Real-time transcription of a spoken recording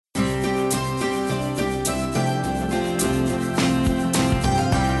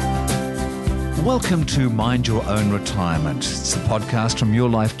Welcome to Mind Your Own Retirement. It's the podcast from Your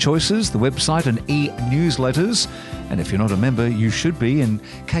Life Choices, the website and e-newsletters. And if you're not a member, you should be. And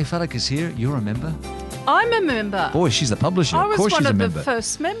Kay Fallick is here. You're a member. I'm a member. Boy, she's the publisher. I was of course one she's a of member. the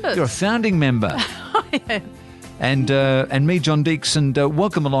first members. You're a founding member. I am. And me, John Deeks, and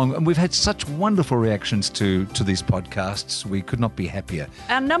welcome along. And we've had such wonderful reactions to these podcasts. We could not be happier.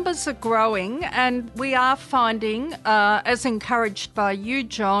 Our numbers are growing, and we are finding, as encouraged by you,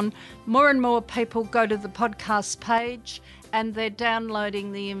 John, more and more people go to the podcast page and they're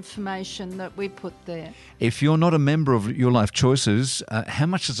downloading the information that we put there. If you're not a member of Your Life Choices, how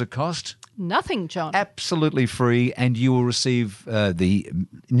much does it cost? Nothing, John. Absolutely free, and you will receive the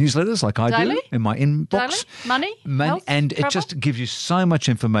newsletters like I Daily? do in my inbox. Daily? Money? Health? And it Travel? just gives you so much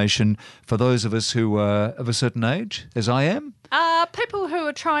information for those of us who are of a certain age, as I am. People who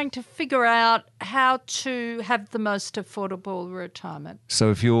are trying to figure out how to have the most affordable retirement.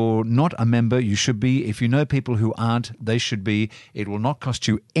 So if you're not a member, you should be. If you know people who aren't, they should be. It will not cost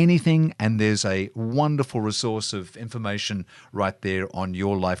you anything, and there's a wonderful resource of information right there on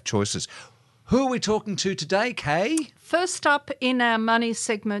Your Life Choices. Who are we talking to today, Kay? First up in our money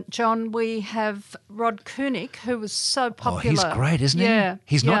segment, John, we have Rod Koenig, who was so popular. Oh, he's great, isn't he? Yeah.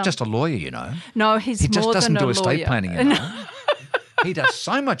 He's not just a lawyer, you know. No, he's He just more doesn't than do a estate lawyer. planning, you know. He does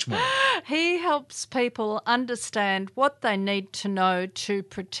so much more. He helps people understand what they need to know to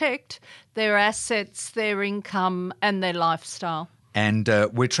protect their assets, their income and their lifestyle. And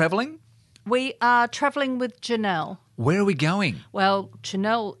we're travelling? We are travelling with Janelle. Where are we going? Well,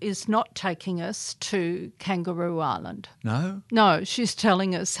 Janelle is not taking us to Kangaroo Island. No? No, she's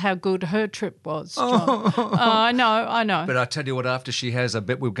telling us how good her trip was, John. I know. But I tell you what, after she has, I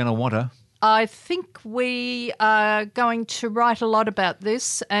bet we're going to want her. I think we are going to write a lot about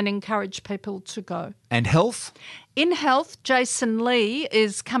this and encourage people to go. And health? In health, Jason Lee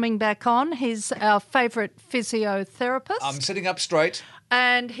is coming back on. He's our favourite physiotherapist. I'm sitting up straight.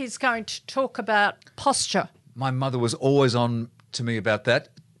 And he's going to talk about posture. My mother was always on to me about that.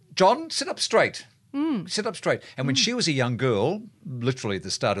 John, sit up straight. Sit up straight. And when she was a young girl, literally at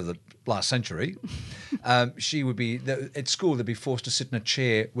the start of the last century, she would be, at school, they'd be forced to sit in a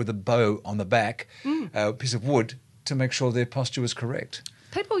chair with a bow on the back, a piece of wood, to make sure their posture was correct.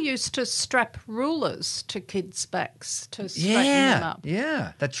 People used to strap rulers to kids' backs to straighten them up.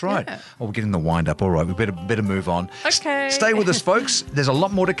 Yeah, that's right. Yeah. Oh, we're getting the wind up. All right, we better move on. Okay. Stay with us, folks. There's a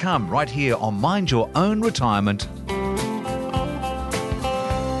lot more to come right here on Mind Your Own Retirement.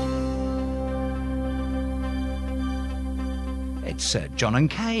 It's John and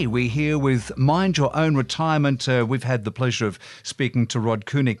Kay. We're here with Mind Your Own Retirement. We've had the pleasure of speaking to Rod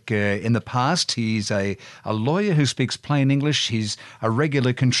Koenig in the past. He's a lawyer who speaks plain English. He's a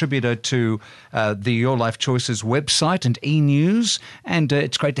regular contributor to the Your Life Choices website and e-news. And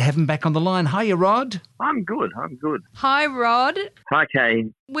it's great to have him back on the line. Hiya, Rod. I'm good. Hi, Rod. Hi,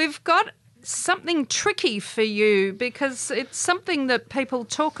 Kay. We've got something tricky for you because it's something that people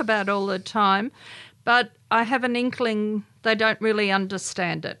talk about all the time, but I have an inkling they don't really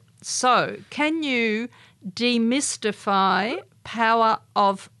understand it. So, can you demystify power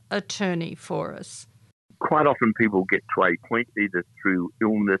of attorney for us? Quite often people get to a point either through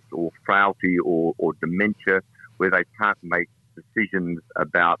illness or frailty or dementia where they can't make decisions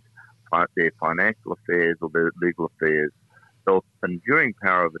about their financial affairs or their legal affairs. So enduring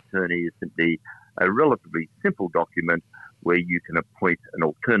power of attorney is simply a relatively simple document where you can appoint an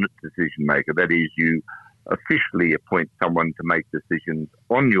alternate decision maker. That is, you officially appoint someone to make decisions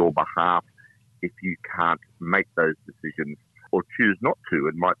on your behalf if you can't make those decisions or choose not to.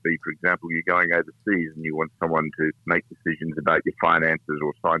 It might be, for example, you're going overseas and you want someone to make decisions about your finances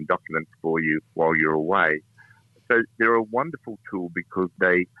or sign documents for you while you're away. So they're a wonderful tool because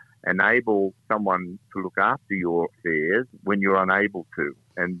they enable someone to look after your affairs when you're unable to.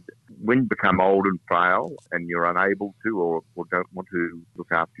 And when you become old and frail and you're unable to or don't want to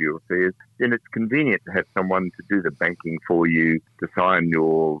look after your affairs, then it's convenient to have someone to do the banking for you, to sign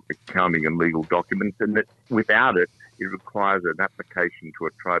your accounting and legal documents. And that without it, it requires an application to a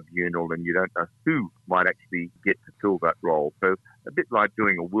tribunal and you don't know who might actually get to fill that role. So a bit like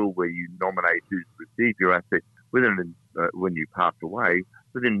doing a will where you nominate who's to receive your assets when you pass away,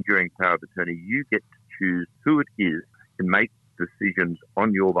 with enduring power of attorney, you get to choose who it is and make decisions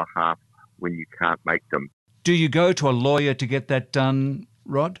on your behalf when you can't make them. Do you go to a lawyer to get that done,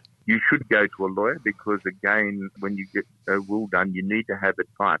 Rod? You should go to a lawyer because, again, when you get a will done, you need to have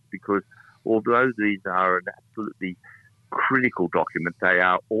advice because although these are an absolutely critical document, they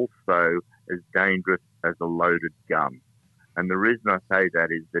are also as dangerous as a loaded gun. And the reason I say that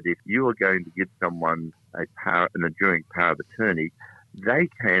is that if you are going to give someone an enduring power of attorney, they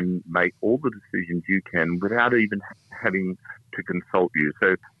can make all the decisions you can without even having to consult you.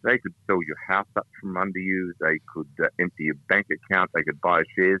 So they could sell your house up from under you, they could empty your bank account, they could buy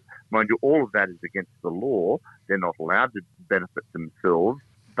shares. Mind you, all of that is against the law. They're not allowed to benefit themselves.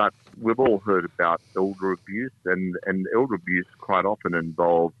 But we've all heard about elder abuse, and elder abuse quite often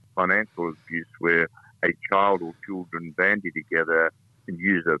involves financial abuse where a child or children bandy together and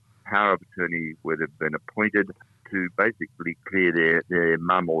use a power of attorney where they've been appointed to basically clear their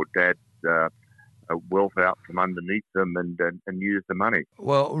mum or dad's wealth out from underneath them and use the money.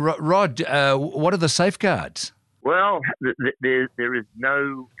 Well, Rod, what are the safeguards? Well, there is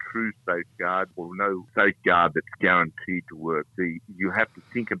no true safeguard or no safeguard that's guaranteed to work. You have to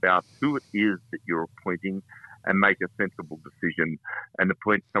think about who it is that you're appointing and make a sensible decision and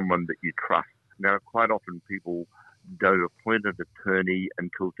appoint someone that you trust. Now, quite often people don't appoint an attorney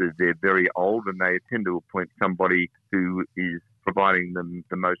until they're very old, and they tend to appoint somebody who is providing them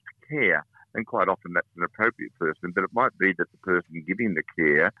the most care. And quite often that's an appropriate person, but it might be that the person giving the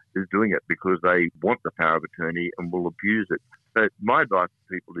care is doing it because they want the power of attorney and will abuse it. So my advice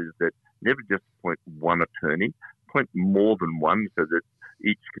to people is that never just appoint one attorney, appoint more than one so that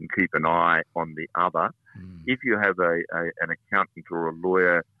each can keep an eye on the other. If you have an accountant or a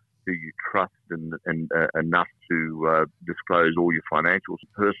lawyer who you trust and enough to disclose all your financial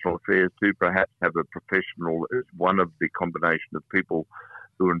and personal affairs to, perhaps have a professional as one of the combination of people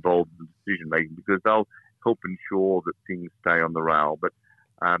who are involved in decision making, because they'll help ensure that things stay on the rail. But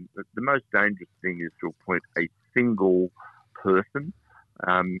the most dangerous thing is to appoint a single person,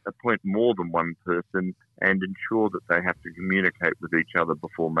 appoint more than one person, and ensure that they have to communicate with each other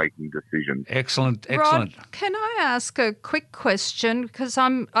before making decisions. Excellent. Rod, can I ask a quick question, because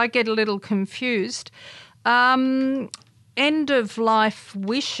I get a little confused. End of life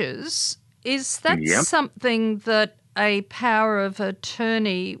wishes, is that something that a power of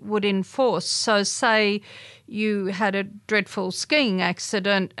attorney would enforce? So say you had a dreadful skiing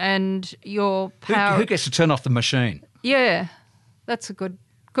accident and your power... Who gets to turn off the machine? Yeah, that's a good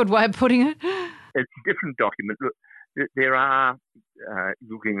way of putting it. It's different documents. Look, there are,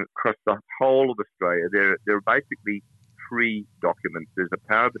 looking across the whole of Australia, there are basically three documents. There's a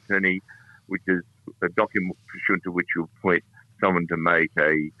power of attorney, which is a document pursuant to which you appoint someone to make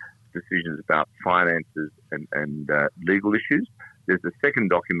decisions about finances and legal issues. There's a second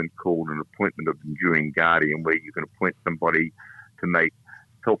document called an appointment of enduring guardian, where you can appoint somebody to make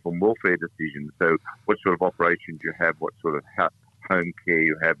health and welfare decisions. So what sort of operations you have, what sort of home care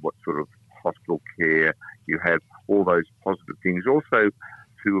you have, what sort of hospital care you have, all those positive things. Also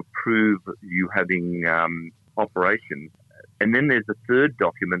to approve you having operations. And then there's a third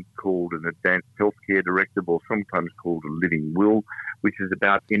document called an advanced healthcare directive, or sometimes called a living will, which is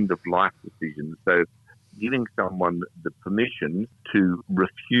about end-of-life decisions. So giving someone the permission to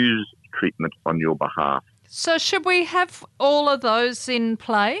refuse treatment on your behalf. So should we have all of those in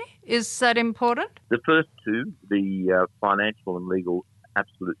play? Is that important? The first two, the financial and legal,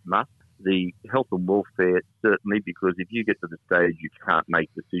 absolute must. The health and welfare, certainly, because if you get to the stage you can't make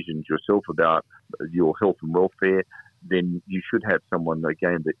decisions yourself about your health and welfare, then you should have someone,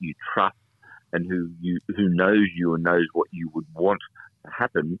 again, that you trust and who knows you and knows what you would want to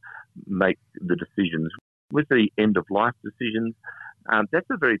happen, make the decisions. With the end-of-life decisions, that's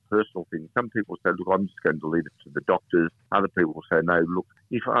a very personal thing. Some people say, look, I'm just going to leave it to the doctors. Other people will say, no, look,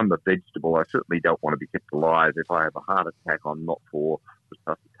 if I'm a vegetable, I certainly don't want to be kept alive. If I have a heart attack, I'm not for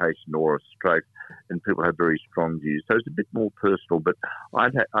resuscitation or a stroke. And people have very strong views. So it's a bit more personal, but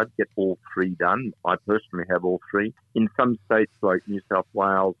I'd get all three done. I personally have all three. In some states like New South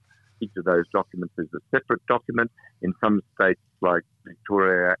Wales, each of those documents is a separate document. In some states like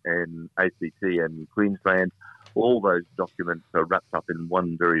Victoria and ACT and Queensland, all those documents are wrapped up in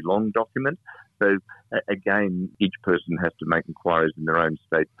one very long document. So, again, each person has to make inquiries in their own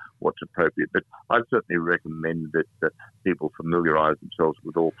state what's appropriate. But I'd certainly recommend that people familiarise themselves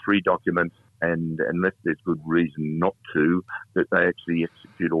with all three documents, and unless there's good reason not to, that they actually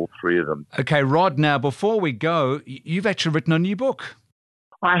execute all three of them. Okay, Rod, now, before we go, you've actually written a new book.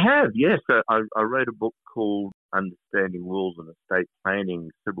 I have, yes. I wrote a book called Understanding Wills and Estate Planning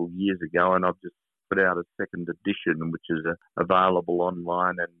several years ago, and I've just put out a second edition, which is available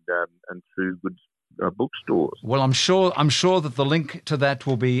online and through good bookstores. Well, I'm sure that the link to that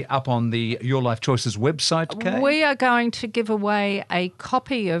will be up on the Your Life Choices website, Kay. We are going to give away a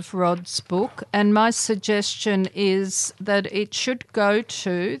copy of Rod's book, and my suggestion is that it should go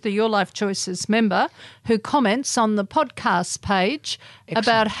to the Your Life Choices member who comments on the podcast page. Excellent.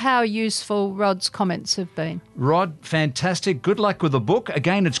 About how useful Rod's comments have been. Rod, fantastic. Good luck with the book.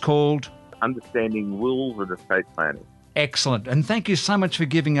 Again, it's called Understanding Wills and Estate Planning. Excellent. And thank you so much for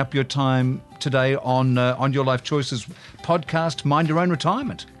giving up your time today on Your Life Choices podcast, Mind Your Own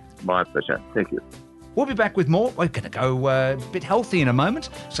Retirement. My pleasure. Thank you. We'll be back with more. We're going to go a bit healthy in a moment,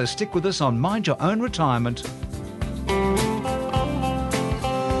 so stick with us on Mind Your Own Retirement.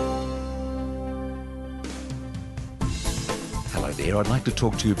 Hello there. I'd like to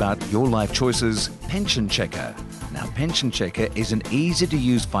talk to you about Your Life Choices Pension Checker. Now, Pension Checker is an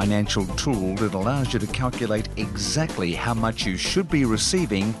easy-to-use financial tool that allows you to calculate exactly how much you should be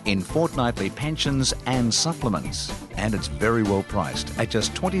receiving in fortnightly pensions and supplements. And it's very well priced at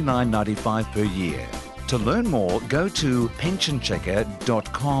just $29.95 per year. To learn more, go to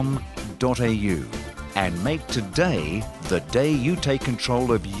pensionchecker.com.au and make today the day you take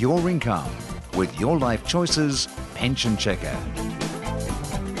control of your income with Your Life Choices Pension Checker.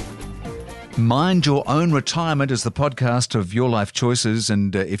 Mind Your Own Retirement is the podcast of Your Life Choices,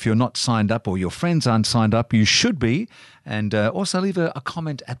 and if you're not signed up or your friends aren't signed up, you should be. And also leave a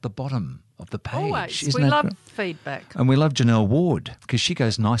comment at the bottom of the page. Always. Isn't We that love great? feedback. And we love Janelle Ward because she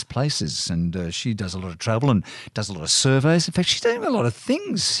goes nice places and she does a lot of travel and does a lot of surveys. In fact, she's doing a lot of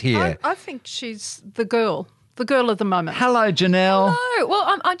things here. I think she's the girl of the moment. Hello, Janelle. Oh,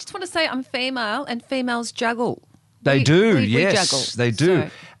 well, I just want to say I'm female and females juggle. They do, we yes, juggle, they do.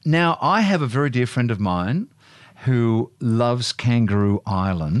 so- Now, I have a very dear friend of mine who loves Kangaroo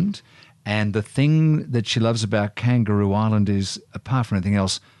Island, and the thing that she loves about Kangaroo Island is, apart from anything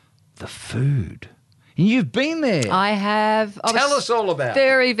else, the food. And you've been there. I have. Tell us all about it.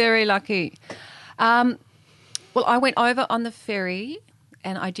 Very, very lucky. Well, I went over on the ferry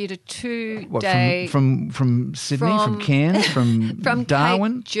and I did a 2-day... From Sydney, from Cairns, from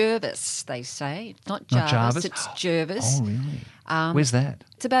Darwin? Cape Jervis, they say. Not Not Jarvis, Jarvis? it's Jervis. Oh, really? Where's that?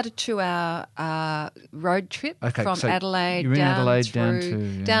 It's about a 2-hour road trip Okay, from so Adelaide, you're in down Adelaide through, down to,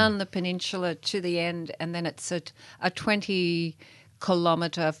 yeah. down the peninsula to the end, and then it's a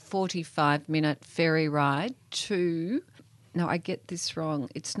 20-kilometre, 45-minute ferry ride to... No, I get this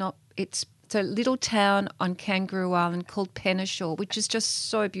wrong. It's a little town on Kangaroo Island called Penneshaw, which is just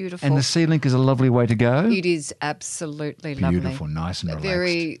so beautiful. And the Sea Link is a lovely way to go? It is absolutely lovely. Beautiful, nice and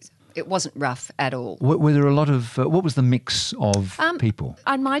relaxed. It wasn't rough at all. Were there a lot of... what was the mix of people?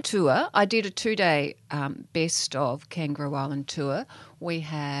 On my tour, I did a 2-day best of Kangaroo Island tour. We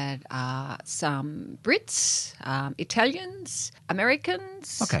had some Brits, Italians,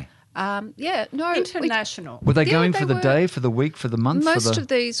 Americans. Okay. International. Were they Yeah, going they for the were. day, for the week, for the month? Most of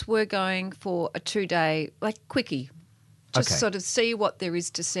these were going for a 2-day, like quickie. Just Okay. sort of see what there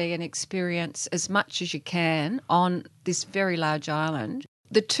is to see and experience as much as you can on this very large island.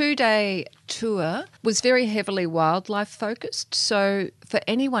 The 2-day tour was very heavily wildlife focused. So for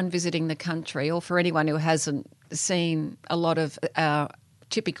anyone visiting the country or for anyone who hasn't seen a lot of our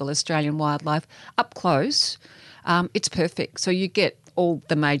typical Australian wildlife up close, it's perfect. So you get all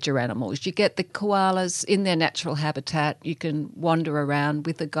the major animals. You get the koalas in their natural habitat. You can wander around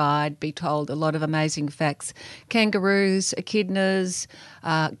with a guide, be told a lot of amazing facts. Kangaroos, echidnas,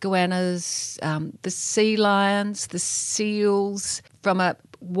 goannas, the sea lions, the seals. From a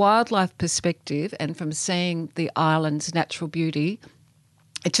wildlife perspective and from seeing the island's natural beauty,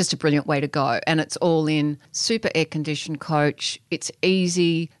 it's just a brilliant way to go. And it's all in super air-conditioned coach. It's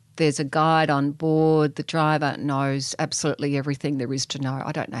easy. There's a guide on board. The driver knows absolutely everything there is to know.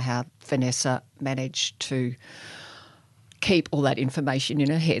 I don't know how Vanessa managed to keep all that information in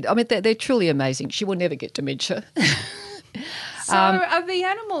her head. I mean, they're truly amazing. She will never get dementia. So are the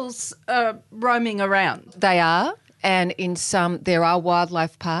animals roaming around? They are, and in some there are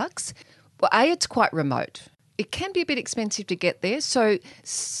wildlife parks. Well, it's quite remote. It can be a bit expensive to get there. So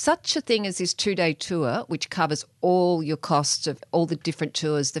such a thing as this 2-day tour, which covers all your costs of all the different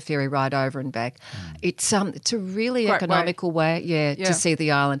tours, the ferry ride over and back, it's a really Great economical way, Yeah. to see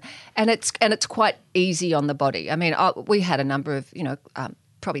the island, and it's quite easy on the body. I mean, we had a number of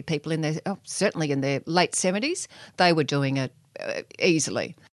probably people in their certainly in their late 70s. They were doing it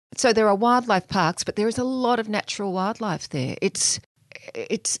easily. So there are wildlife parks, but there is a lot of natural wildlife there. It's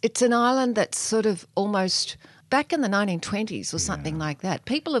an island that's sort of almost back in the 1920s or something like that.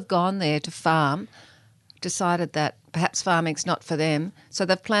 People have gone there to farm, decided that perhaps farming's not for them, so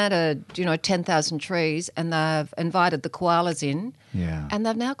they've planted 10,000 trees and they've invited the koalas in. Yeah. And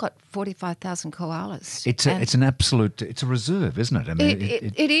they've now got 45,000 koalas. It's a reserve, isn't it? I mean,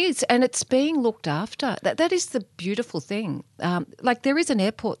 It is, and it's being looked after. That is the beautiful thing. Like there is an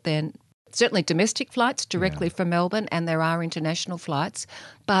airport there, certainly domestic flights directly from Melbourne, and there are international flights,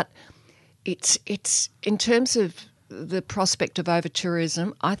 but it's in terms of the prospect of over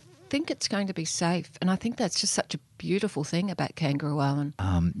tourism, I think it's going to be safe. And I think that's just such a beautiful thing about Kangaroo Island.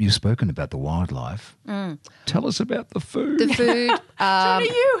 You've spoken about the wildlife. Tell us about the food. The food. John, are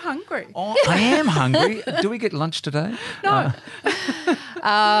you hungry? Oh, I am hungry. Do we get lunch today? No.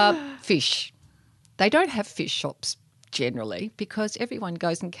 Fish. They don't have fish shops generally because everyone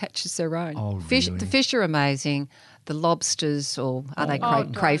goes and catches their own. Oh, Fish. really? The fish are amazing. The lobsters, or are they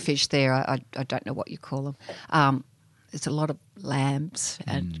crayfish there? I don't know what you call them. There's a lot of lambs,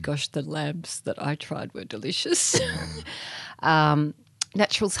 and gosh, the lambs that I tried were delicious.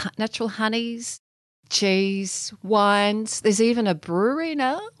 Natural honeys, cheese, wines. There's even a brewery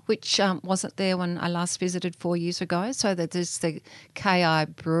now, which wasn't there when I last visited 4 years ago. So that there's the KI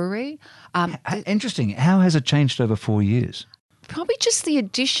Brewery. Interesting. How has it changed over 4 years? Probably just the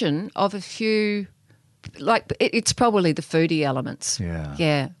addition of a few, it's probably the foodie elements.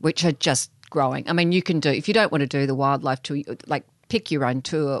 Yeah, which are just growing. I mean, you can do, if you don't want to do the wildlife tour, pick your own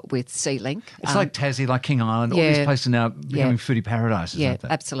tour with Sea Link. It's like Tassie, like King Island. All these places are now becoming foodie paradises, aren't they?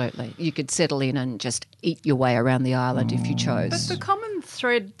 Absolutely. You could settle in and just eat your way around the island if you chose. But the common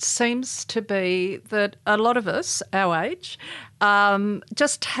thread seems to be that a lot of us, our age,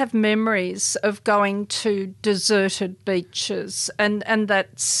 just have memories of going to deserted beaches and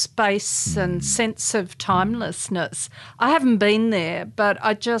that space and sense of timelessness. I haven't been there, but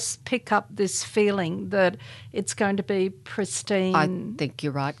I just pick up this feeling that it's going to be pristine. I think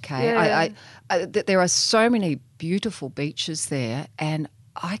you're right, Kay. Yeah. There are so many beautiful beaches there, and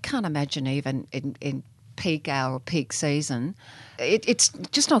I can't imagine even in peak hour or peak season, it's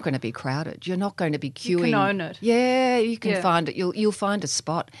just not going to be crowded. You're not going to be queuing. You can own it. Yeah, you can find it. You'll find a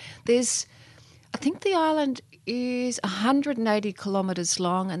spot. I think the island is 180 kilometres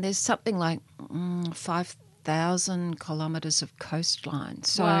long, and there's something like 5,000 kilometres of coastline.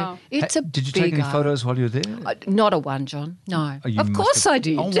 So Wow. it's a Did you big take any island. photos while you were there? Not a one, John. No. Oh, you of must course have- I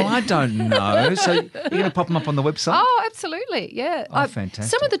did. Oh, well, I don't know. So you're going to pop them up on the website? Oh, absolutely, yeah. Oh, fantastic.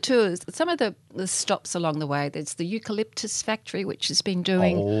 Some of the tours, some of the stops along the way, there's the eucalyptus factory, which has been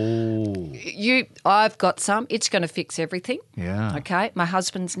doing. I've got some. It's going to fix everything. Yeah. Okay. My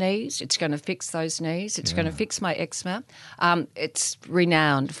husband's knees. It's going to fix those knees. It's going to fix my eczema. It's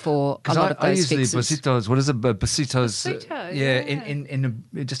renowned for a lot of I those use the fixes. Besitos. What is it? Besitos. Besito, yeah, in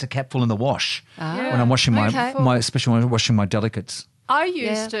just a capful in the wash Yeah. when I'm washing Okay. especially when I'm washing my delicates. I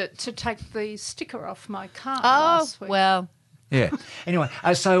used it to take the sticker off my car Oh, last week. well, Yeah. Anyway,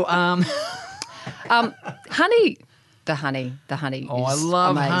 so honey. The honey Oh, I is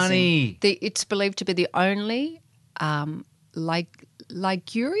love amazing. honey. It's believed to be the only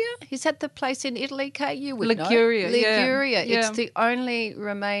Liguria. Is that the place in Italy, Kate? You would know. Liguria, yeah. Liguria. Yeah. It's the only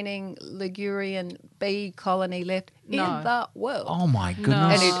remaining Ligurian bee colony left in the world. oh my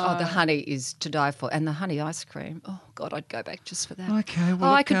goodness. And the honey is to die for. And the honey ice cream. Oh, God, I'd go back just for that. Okay,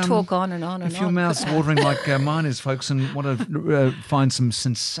 well, I look, could talk on and on and If on. your mouth's watering like mine is, folks, and want to find some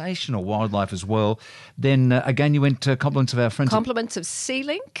sensational wildlife as well, then again, you went to compliments of our friends. Compliments of Sea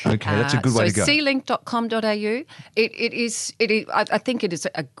Link. Okay, that's a good way to go. So sealink.com.au. I think it is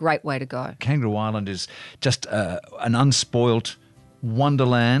a great way to go. Kangaroo Island is just an unspoilt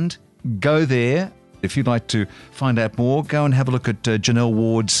wonderland. Go there. If you'd like to find out more, go and have a look at Janelle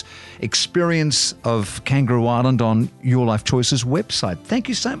Ward's experience of Kangaroo Island on Your Life Choices website. Thank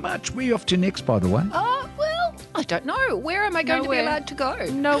you so much. Where are you off to next, by the way? Oh, well, I don't know. Where am I going to be Nowhere. allowed to go?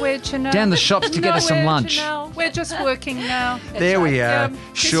 Nowhere, Janelle. Down the shops to get us some Nowhere, lunch. Janelle. We're just working now. There we are.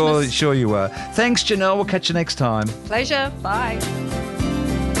 Christmas. Sure you are. Thanks, Janelle. We'll catch you next time. Pleasure. Bye.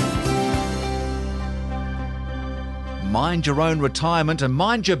 Mind your own retirement and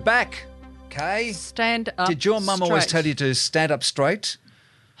mind your back, okay? Stand up. Did your mum always straight. tell you to stand up straight?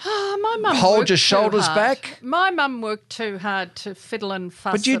 My mum Hold worked your too shoulders hard. back? My mum worked too hard to fiddle and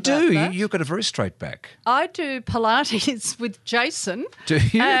fuss. But you about do. that. You've got a very straight back. I do Pilates with Jason. Do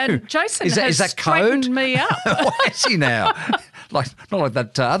you? And Jason Is has that straightened code? me up. Why is he now? Not like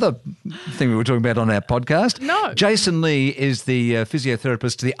that other thing we were talking about on our podcast. No. Jason Lee is the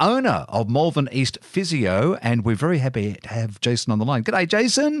physiotherapist, the owner of Malvern East Physio, and we're very happy to have Jason on the line. G'day,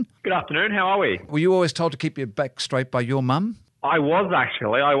 Jason. Good afternoon. How are we? Were you always told to keep your back straight by your mum? I was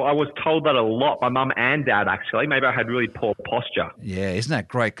actually. I was told that a lot by mum and dad, actually. Maybe I had really poor posture. Yeah, isn't that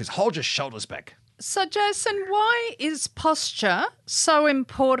great? Because hold your shoulders back. So, Jason, why is posture so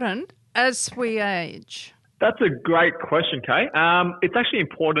important as we age? That's a great question, Kay. It's actually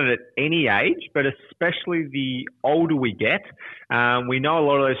important at any age, but especially the older we get. We know a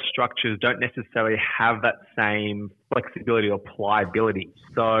lot of those structures don't necessarily have that same flexibility or pliability.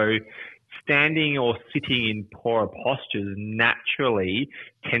 So standing or sitting in poorer postures naturally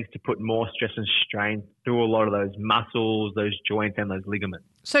tends to put more stress and strain through a lot of those muscles, those joints and those ligaments.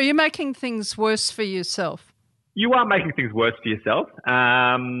 So you're making things worse for yourself. You are making things worse for yourself.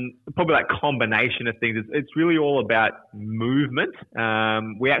 Probably that combination of things. It's really all about movement.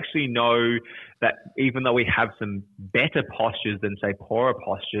 We actually know that even though we have some better postures than, say, poorer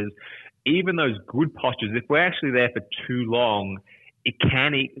postures, even those good postures, if we're actually there for too long, it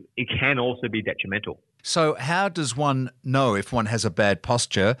can also be detrimental. So how does one know if one has a bad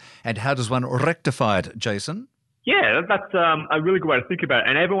posture, and how does one rectify it, Jason? Yeah, that's a really good way to think about it.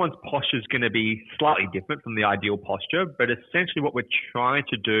 And everyone's posture is going to be slightly different from the ideal posture, but essentially what we're trying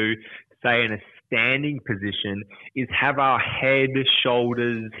to do, say in a standing position, is have our head,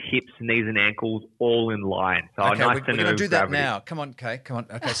 shoulders, hips, knees and ankles all in line. So Okay, nice we're going to do that now. Come on, Kay, come on.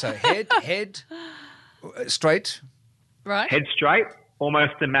 Okay, so head straight. Right. Head straight.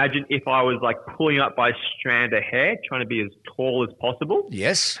 Almost imagine if I was like pulling up by a strand of hair, trying to be as tall as possible.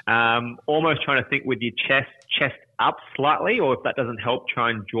 Yes. Almost trying to think with your chest up slightly, or if that doesn't help,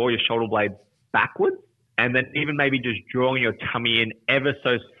 try and draw your shoulder blades backwards. And then even maybe just drawing your tummy in ever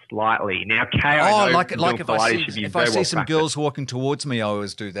so slightly. Now, Kay, I know like if I see some girls walking towards me, I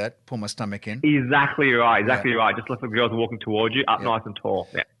always do that. Pull my stomach in. Exactly right. Right. Just look like the girls are walking towards you, up nice and tall.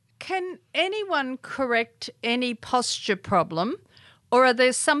 Yeah. Can anyone correct any posture problem, or are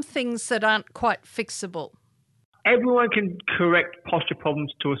there some things that aren't quite fixable? Everyone can correct posture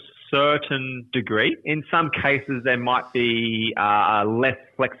problems to a certain degree. In some cases, there might be less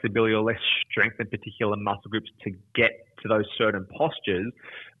flexibility or less strength in particular muscle groups to get to those certain postures.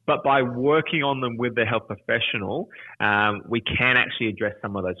 But by working on them with the health professional, we can actually address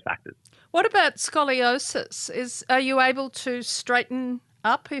some of those factors. What about scoliosis? Are you able to straighten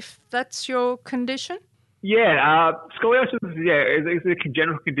up if that's your condition? Yeah, scoliosis is a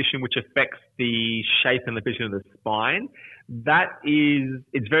congenital condition which affects the shape and the position of the spine.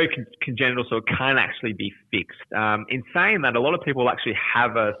 It's very congenital, so it can't actually be fixed. In saying that, a lot of people actually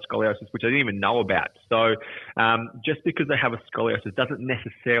have a scoliosis which they didn't even know about. So just because they have a scoliosis doesn't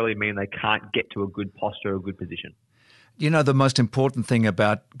necessarily mean they can't get to a good posture or a good position. You know, the most important thing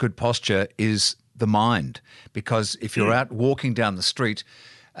about good posture is the mind, because if you're out walking down the street,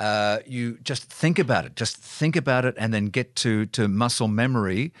 you just think about it, and then get to muscle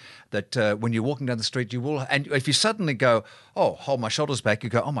memory that when you're walking down the street, you will. And if you suddenly go, oh, hold my shoulders back, you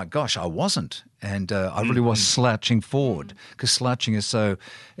go, oh my gosh, I wasn't, and I really was slouching forward, because slouching is so.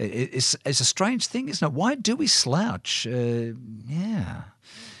 It's a strange thing, isn't it? Why do we slouch?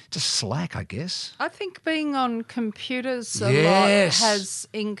 Just slack, I guess. I think being on computers a lot has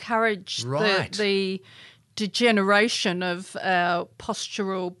encouraged the degeneration of our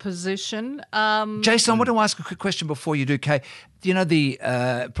postural position. Jason, I want to ask a quick question before you do, Kay. Do you know the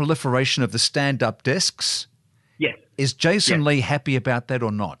proliferation of the stand-up desks? Yes. Is Jason Lee happy about that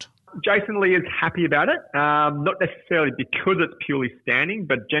or not? Jason Lee is happy about it, not necessarily because it's purely standing,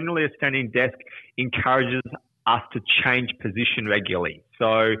 but generally a standing desk encourages us to change position regularly.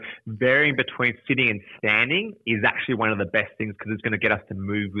 So varying between sitting and standing is actually one of the best things, because it's going to get us to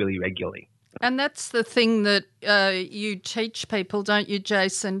move really regularly. And that's the thing that you teach people, don't you,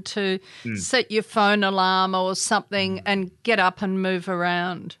 Jason, to set your phone alarm or something and get up and move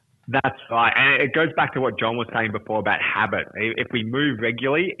around. That's right. And it goes back to what John was saying before about habit. If we move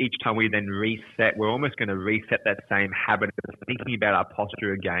regularly, each time we then reset, we're almost going to reset that same habit of thinking about our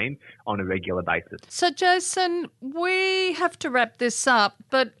posture again on a regular basis. So, Jason, we have to wrap this up,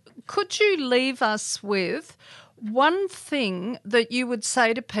 but could you leave us with one thing that you would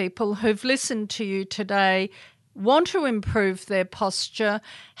say to people who've listened to you today, want to improve their posture?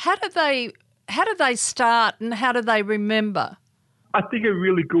 How do they start, and how do they remember? I think a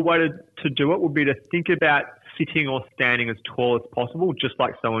really good way to do it would be to think about sitting or standing as tall as possible, just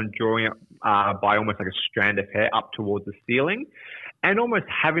like someone drawing it by almost like a strand of hair up towards the ceiling, and almost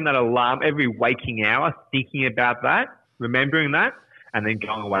having that alarm every waking hour, thinking about that, remembering that, and then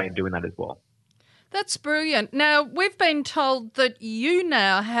going away and doing that as well. That's brilliant. Now, we've been told that you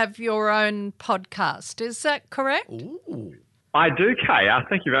now have your own podcast. Is that correct? Ooh. I do, Kay.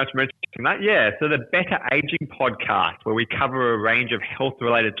 Thank you very much for mentioning that. Yeah, so the Better Aging podcast, where we cover a range of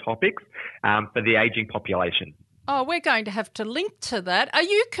health-related topics for the aging population. Oh, we're going to have to link to that. Are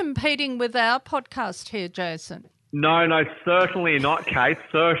you competing with our podcast here, Jason? No, certainly not, Kate.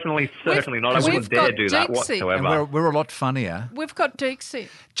 Certainly not. I wouldn't dare do that whatsoever. And we're a lot funnier. We've got Dixie.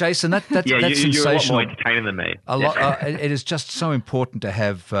 Jason, that's you're sensational. a lot more entertaining than me. It is just so important to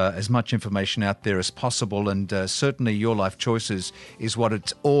have as much information out there as possible, and certainly Your Life Choices is what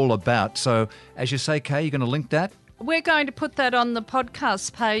it's all about. So, as you say, Kay, you're going to link that? We're going to put that on the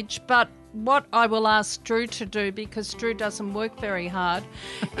podcast page, but what I will ask Drew to do, because Drew doesn't work very hard,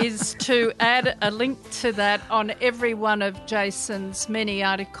 is to add a link to that on every one of Jason's many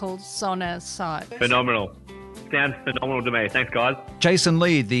articles on our site. Phenomenal. Sounds phenomenal to me. Thanks, guys. Jason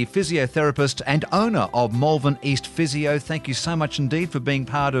Lee, the physiotherapist and owner of Malvern East Physio, thank you so much indeed for being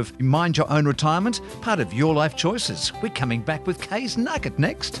part of Mind Your Own Retirement, part of Your Life Choices. We're coming back with Kay's Nugget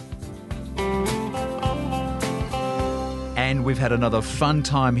next. And we've had another fun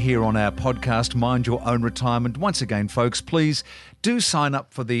time here on our podcast, Mind Your Own Retirement. Once again, folks, please do sign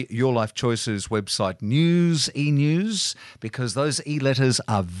up for the Your Life Choices website e-news, because those e-letters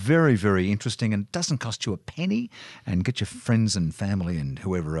are very, very interesting and doesn't cost you a penny. And get your friends and family and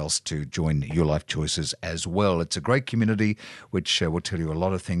whoever else to join Your Life Choices as well. It's a great community which will tell you a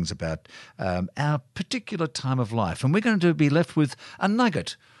lot of things about our particular time of life. And we're going to be left with a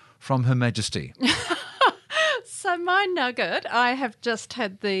nugget from Her Majesty. So my nugget, I have just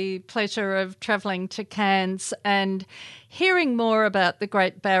had the pleasure of travelling to Cairns and hearing more about the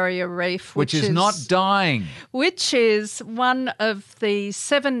Great Barrier Reef. Which is not dying. Which is one of the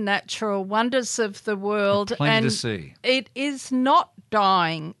 7 natural wonders of the world. Plenty to see. It is not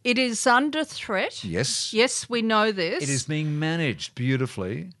dying. It is under threat. Yes. Yes, we know this. It is being managed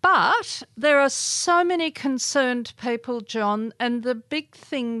beautifully. But there are so many concerned people, John, and the big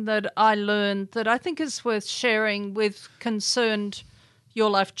thing that I learned that I think is worth sharing with concerned Your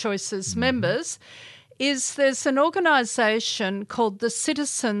Life Choices members is there's an organisation called the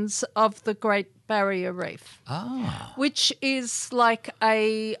Citizens of the Great Barrier Reef, which is like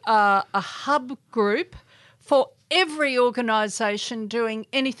a hub group for every organisation doing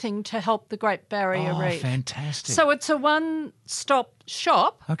anything to help the Great Barrier Reef. Fantastic. So it's a one-stop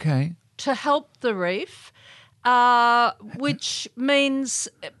shop to help the reef, which means,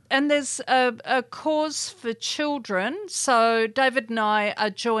 and there's a cause for children. So David and I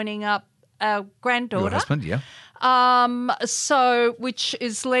are joining up our granddaughter. Your husband, yeah. Which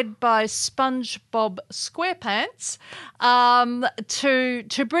is led by SpongeBob SquarePants,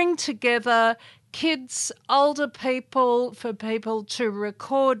 to bring together kids, older people, for people to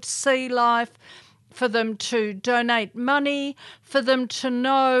record sea life, for them to donate money, for them to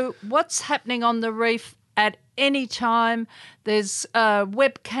know what's happening on the reef at any time. There's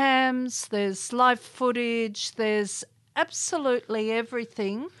webcams, there's live footage, there's absolutely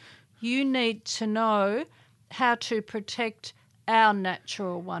everything you need to know how to protect our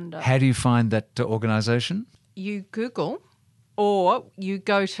natural wonder. How do you find that organisation? You Google, or you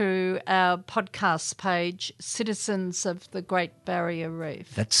go to our podcast page, Citizens of the Great Barrier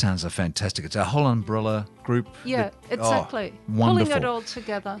Reef. That sounds fantastic. It's a whole umbrella group. Yeah, exactly. Wonderful. Pulling it all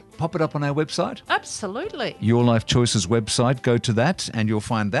together. Pop it up on our website. Absolutely. Your Life Choices website. Go to that and you'll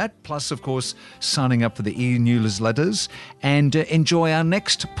find that. Plus, of course, signing up for the e-newsletters. And enjoy our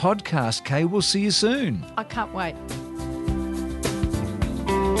next podcast, Kay. We'll see you soon. I can't wait.